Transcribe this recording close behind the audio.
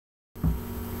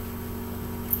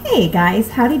Hey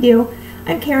guys, howdy do.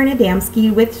 I'm Karen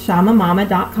Adamski with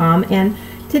ShamaMama.com, and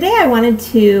today I wanted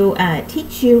to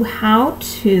teach you how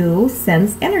to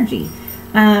sense energy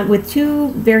with two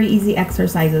very easy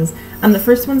exercises. The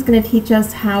first one's going to teach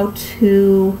us how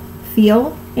to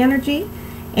feel energy,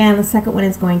 and the second one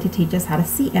is going to teach us how to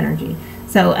see energy.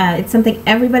 So it's something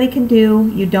everybody can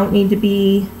do. You don't need to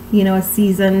be, a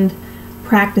seasoned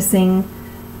practicing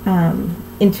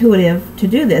intuitive to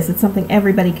do this. It's something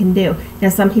everybody can do. Now,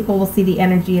 some people will see the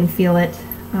energy and feel it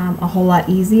a whole lot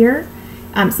easier.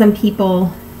 Some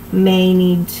people may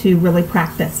need to really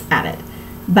practice at it,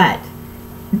 but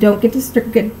don't get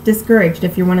discouraged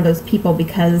if you're one of those people,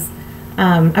 because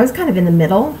I was kind of in the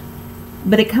middle,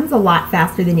 but it comes a lot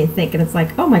faster than you think, and it's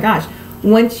like, oh my gosh,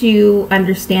 once you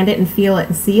understand it and feel it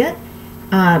and see it,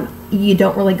 you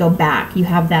don't really go back. You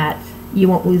have that. You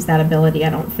won't lose that ability, I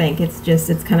don't think. It's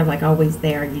kind of like always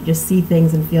there. You just see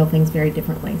things and feel things very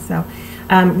differently. So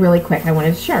really quick, I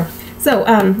wanted to share. So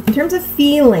in terms of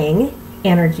feeling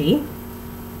energy,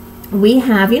 we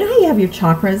have, how you have your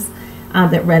chakras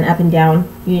that run up and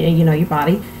down, your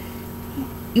body.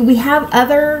 We have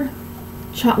other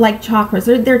like chakras.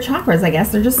 They're chakras, I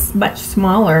guess. They're just much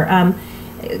smaller,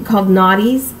 called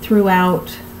nadis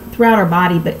throughout our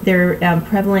body, but they're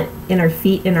prevalent in our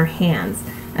feet and our hands.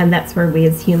 And that's where we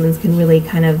as humans can really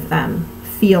kind of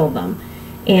feel them,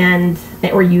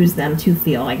 or use them to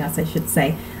feel, I guess I should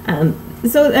say.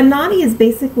 So a nadi is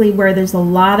basically where there's a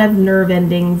lot of nerve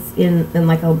endings in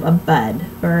like a bud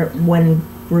or one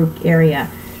grouped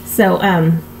area. So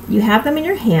you have them in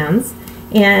your hands,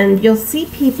 and you'll see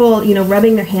people,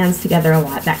 rubbing their hands together a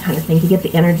lot, that kind of thing, to get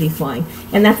the energy flowing.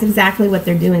 And that's exactly what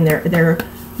they're doing. They're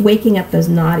waking up those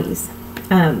nadis.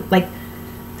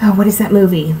 What is that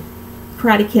movie?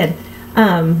 Karate Kid,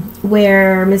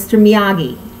 where Mr.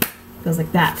 Miyagi goes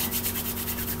like that,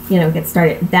 gets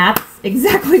started. That's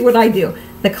exactly what I do.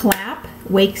 The clap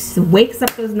wakes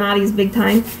up those nadis big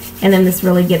time, and then this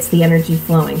really gets the energy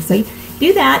flowing. So you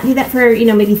do that for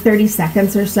maybe 30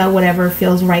 seconds or so, whatever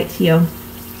feels right to you,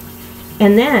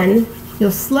 and then you'll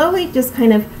slowly just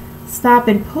kind of stop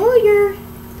and pull your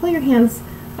hands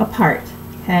apart,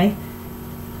 okay,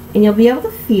 and you'll be able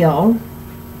to feel.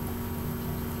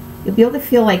 You'll be able to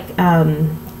feel like,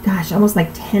 almost like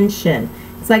tension.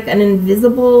 It's like an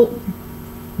invisible,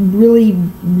 really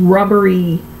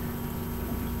rubbery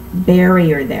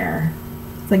barrier there.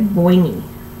 It's like boingy.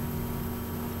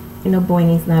 I know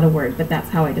boingy's not a word, but that's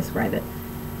how I describe it.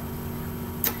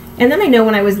 And then I know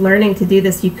when I was learning to do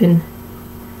this, you can,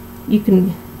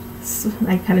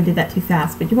 I kind of did that too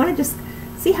fast, but you want to just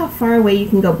see how far away you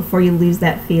can go before you lose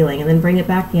that feeling, and then bring it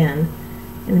back in.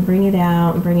 And then bring it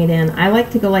out and bring it in. I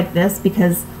like to go like this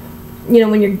because,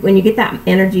 when you get that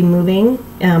energy moving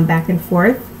back and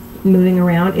forth, moving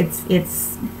around,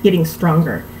 it's getting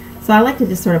stronger. So I like to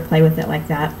just sort of play with it like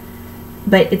that.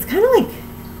 But it's kind of like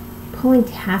pulling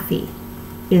taffy.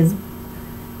 Is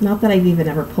not that I've even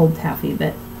ever pulled taffy,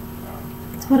 but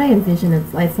it's what I envision.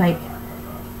 It's like,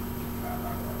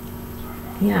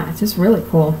 yeah, it's just really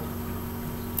cool.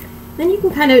 Then you can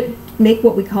kind of make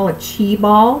what we call a chi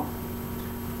ball.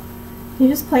 You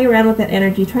just play around with that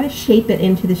energy. Try to shape it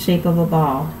into the shape of a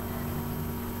ball.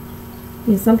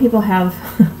 Some people have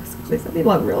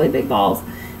really big balls,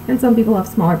 and some people have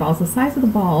smaller balls. The size of the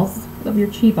balls of your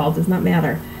chi ball does not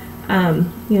matter.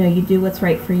 You do what's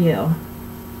right for you.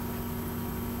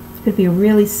 It could be a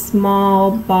really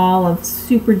small ball of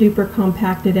super duper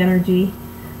compacted energy.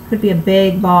 It could be a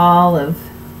big ball of,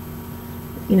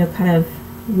 kind of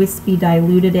wispy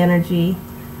diluted energy.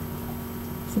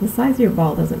 So the size of your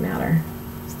ball doesn't matter.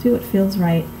 Just do what feels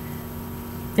right.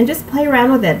 And just play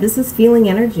around with it. This is feeling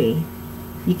energy.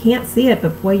 You can't see it,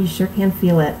 but boy, you sure can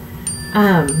feel it.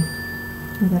 Oh,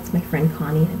 that's my friend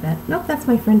Connie, I bet. Nope, that's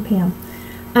my friend Pam.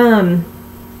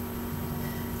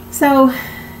 So,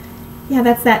 yeah,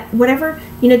 that's that. Whatever,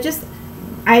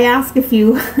 I ask if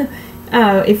you,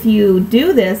 if you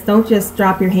do this, don't just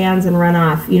drop your hands and run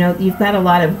off. You've got a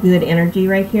lot of good energy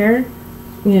right here.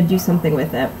 Do something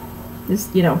with it.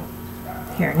 Just, here,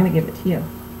 I'm going to give it to you.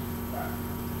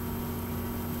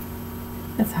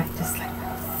 That's how I just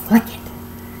flick it.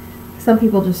 Some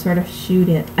people just sort of shoot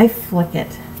it. I flick it,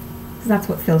 because that's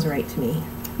what feels right to me.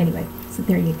 Anyway, so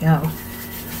there you go.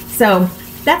 So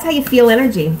that's how you feel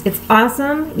energy. It's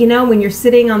awesome, when you're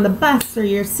sitting on the bus, or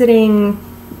you're sitting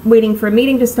waiting for a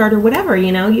meeting to start, or whatever,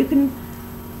 you can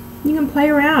play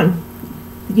around.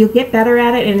 You'll get better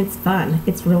at it, and it's fun.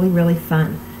 It's really, really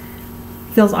fun.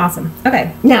 Feels awesome.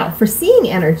 Okay, now for seeing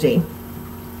energy,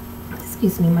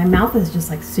 excuse me, my mouth is just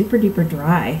like super duper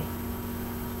dry,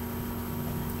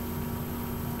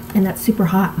 and that's super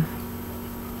hot.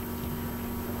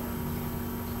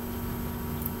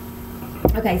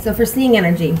 Okay, so for seeing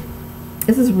energy,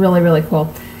 this is really, really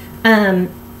cool.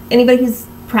 Anybody who's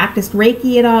practiced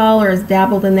Reiki at all or has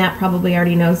dabbled in that probably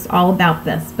already knows all about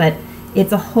this, but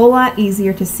it's a whole lot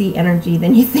easier to see energy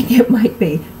than you think it might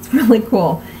be. It's really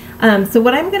cool. So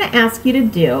what I'm going to ask you to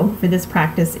do for this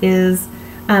practice is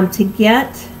to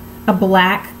get a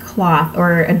black cloth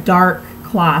or a dark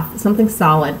cloth, something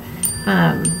solid,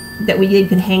 that you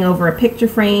can hang over a picture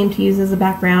frame to use as a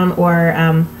background,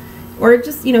 or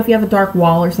just, you know, if you have a dark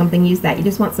wall or something, use that. You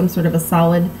just want some sort of a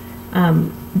solid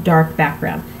dark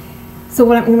background. So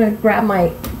what I'm going to grab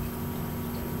my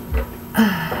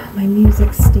my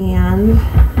music stand,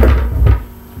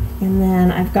 and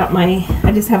then I've got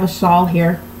I just have a shawl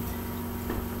here.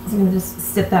 So I'm going to just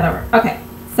sit that over. Okay,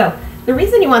 so the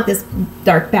reason you want this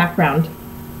dark background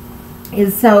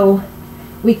is so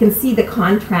we can see the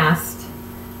contrast.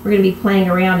 We're going to be playing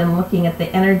around and looking at the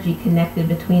energy connected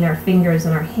between our fingers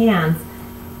and our hands.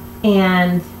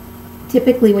 And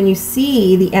typically when you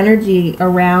see the energy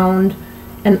around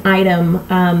an item,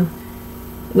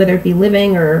 whether it be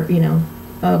living or, you know,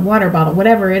 a water bottle,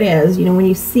 whatever it is, you know, when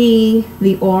you see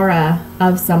the aura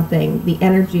of something, the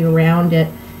energy around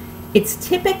it, it's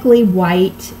typically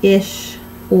white-ish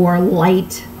or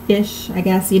light-ish, I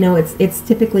guess. You know, it's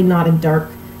typically not a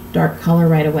dark color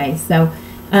right away. So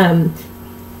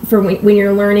for when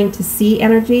you're learning to see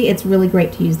energy, it's really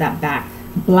great to use that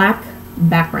black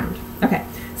background. Okay,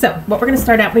 so what we're going to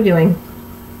start out by doing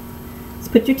is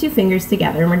put your two fingers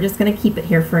together, and we're just going to keep it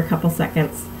here for a couple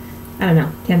seconds. I don't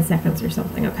know, 10 seconds or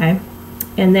something, okay?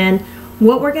 And then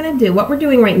what we're going to do, what we're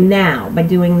doing right now by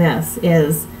doing this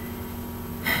is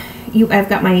I've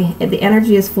got the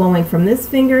energy is flowing from this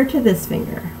finger to this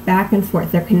finger, back and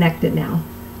forth. They're connected now.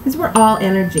 Because we're all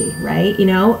energy, right? You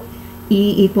know,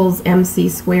 E equals MC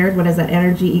squared. What is that?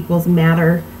 Energy equals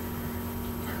matter.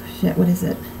 Oh, shit, what is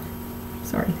it?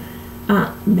 Sorry.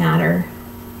 Matter.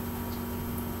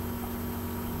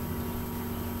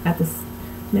 At this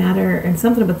matter and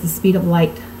something about the speed of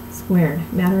light squared.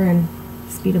 Matter and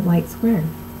speed of light squared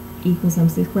equals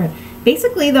MC squared.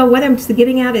 Basically, though, what I'm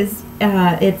getting at is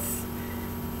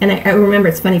and I remember,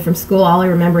 it's funny, from school, all I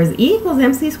remember is E equals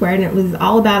MC squared, and it was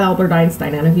all about Albert Einstein.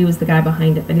 I don't know if he was the guy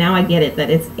behind it, but now I get it,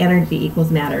 that it's energy equals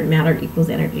matter, and matter equals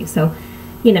energy. So,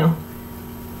 you know,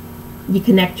 you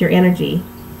connect your energy,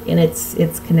 and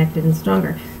it's connected and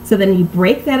stronger. So then you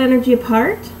break that energy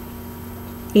apart,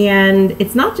 and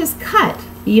it's not just cut.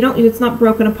 It's not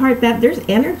broken apart. There's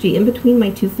energy in between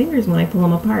my two fingers when I pull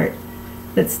them apart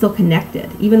that's still connected.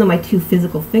 Even though my two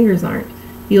physical fingers aren't,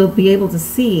 you'll be able to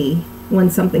see when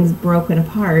something's broken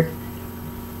apart,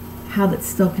 how that's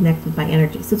still connected by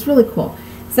energy. So it's really cool.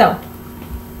 So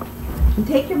you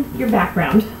take your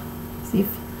background.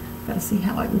 Gotta see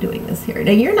how I'm doing this here.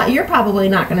 Now you're probably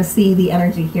not gonna see the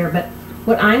energy here, but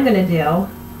what I'm gonna do,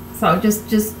 so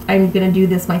I'm gonna do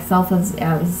this myself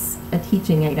as a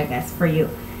teaching aid, I guess, for you.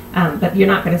 But you're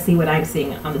not gonna see what I'm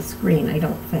seeing on the screen, I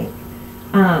don't think.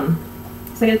 So I'm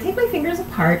gonna take my fingers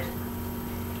apart,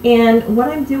 and what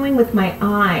I'm doing with my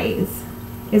eyes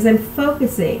is I'm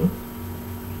focusing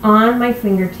on my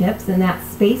fingertips and that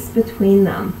space between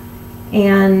them.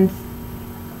 And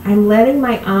I'm letting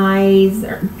my eyes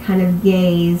kind of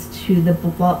gaze to the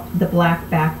black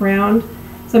background.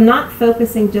 So I'm not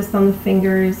focusing just on the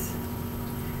fingers.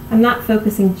 I'm not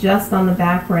focusing just on the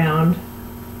background.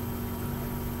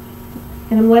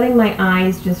 And I'm letting my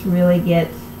eyes just really get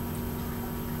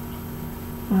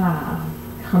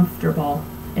comfortable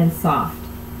and soft.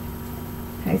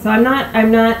 Okay, so I'm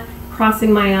not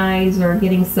crossing my eyes or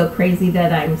getting so crazy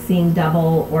that I'm seeing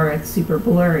double or it's super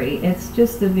blurry. It's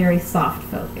just a very soft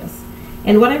focus.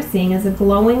 And what I'm seeing is a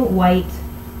glowing white,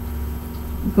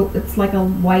 it's like a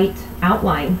white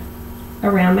outline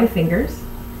around my fingers.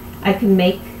 I can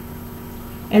make,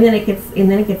 and then it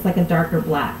gets like a darker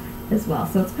black as well.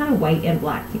 So it's kind of white and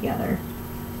black together.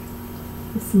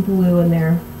 There's some blue in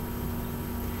there.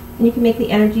 And you can make the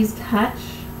energies touch.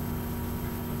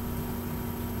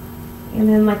 And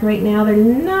then, like right now, they're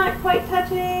not quite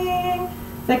touching.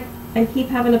 It's like I keep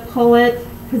having to pull it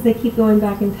because they keep going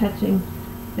back and touching.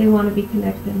 They want to be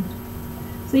connected.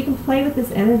 So you can play with this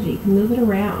energy. You can move it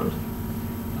around.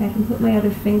 I can put my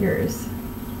other fingers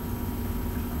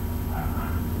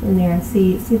in there and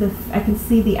I can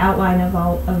see the outline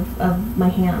of my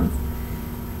hands.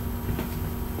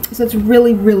 So it's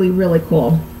really, really, really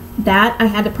cool. That I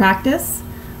had to practice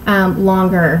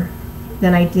longer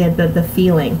than I did the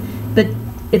feeling. But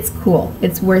it's cool.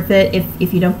 It's worth it.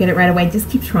 If you don't get it right away, just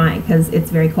keep trying because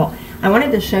it's very cool. I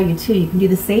wanted to show you too, you can do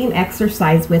the same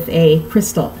exercise with a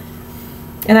crystal.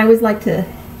 And I always like to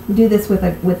do this with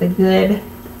a good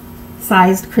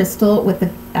sized crystal with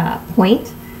a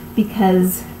point,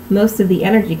 because most of the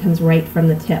energy comes right from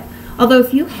the tip. Although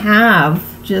if you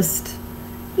have just,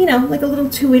 you know, like a little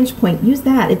 2-inch point, use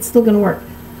that. It's still going to work.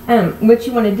 What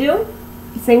you want to do,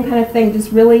 same kind of thing,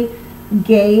 just really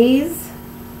gaze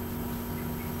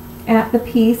at the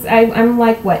piece. I'm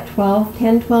like, what,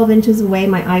 10, 12 inches away,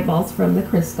 my eyeballs from the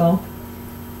crystal.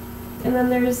 And then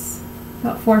there's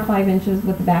about 4 or 5 inches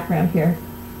with the background here.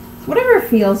 So whatever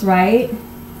feels right.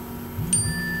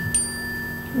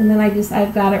 And then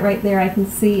I've got it right there. I can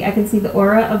see the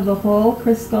aura of the whole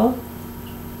crystal.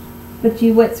 But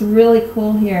what's really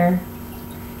cool here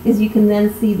is you can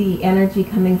then see the energy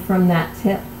coming from that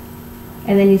tip.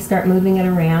 And then you start moving it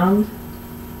around.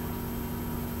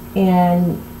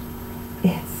 And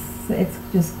it's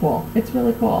just cool. It's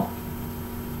really cool.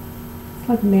 It's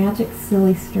like magic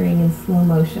silly string in slow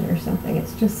motion or something.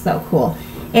 It's just so cool.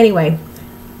 Anyway,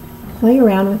 play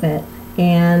around with it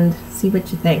and see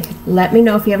what you think. Let me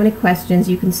know if you have any questions.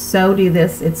 You can so do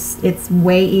this. It's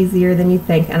way easier than you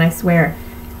think, and I swear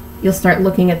you'll start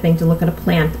looking at things. You look at a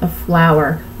plant, a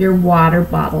flower, your water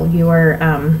bottle, your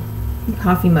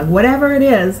coffee mug, whatever it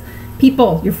is,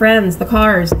 people, your friends, the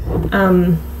cars,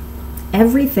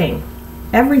 everything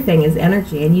is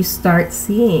energy, and you start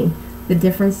seeing the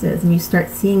differences, and you start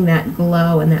seeing that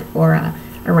glow and that aura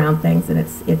around things, and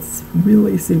it's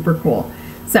really super cool.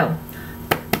 So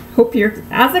hope you're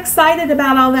as excited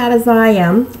about all that as I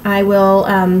am. I will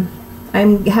I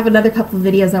have another couple of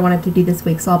videos I wanted to do this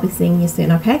week, so I'll be seeing you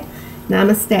soon, okay?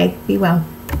 Namaste. Be well.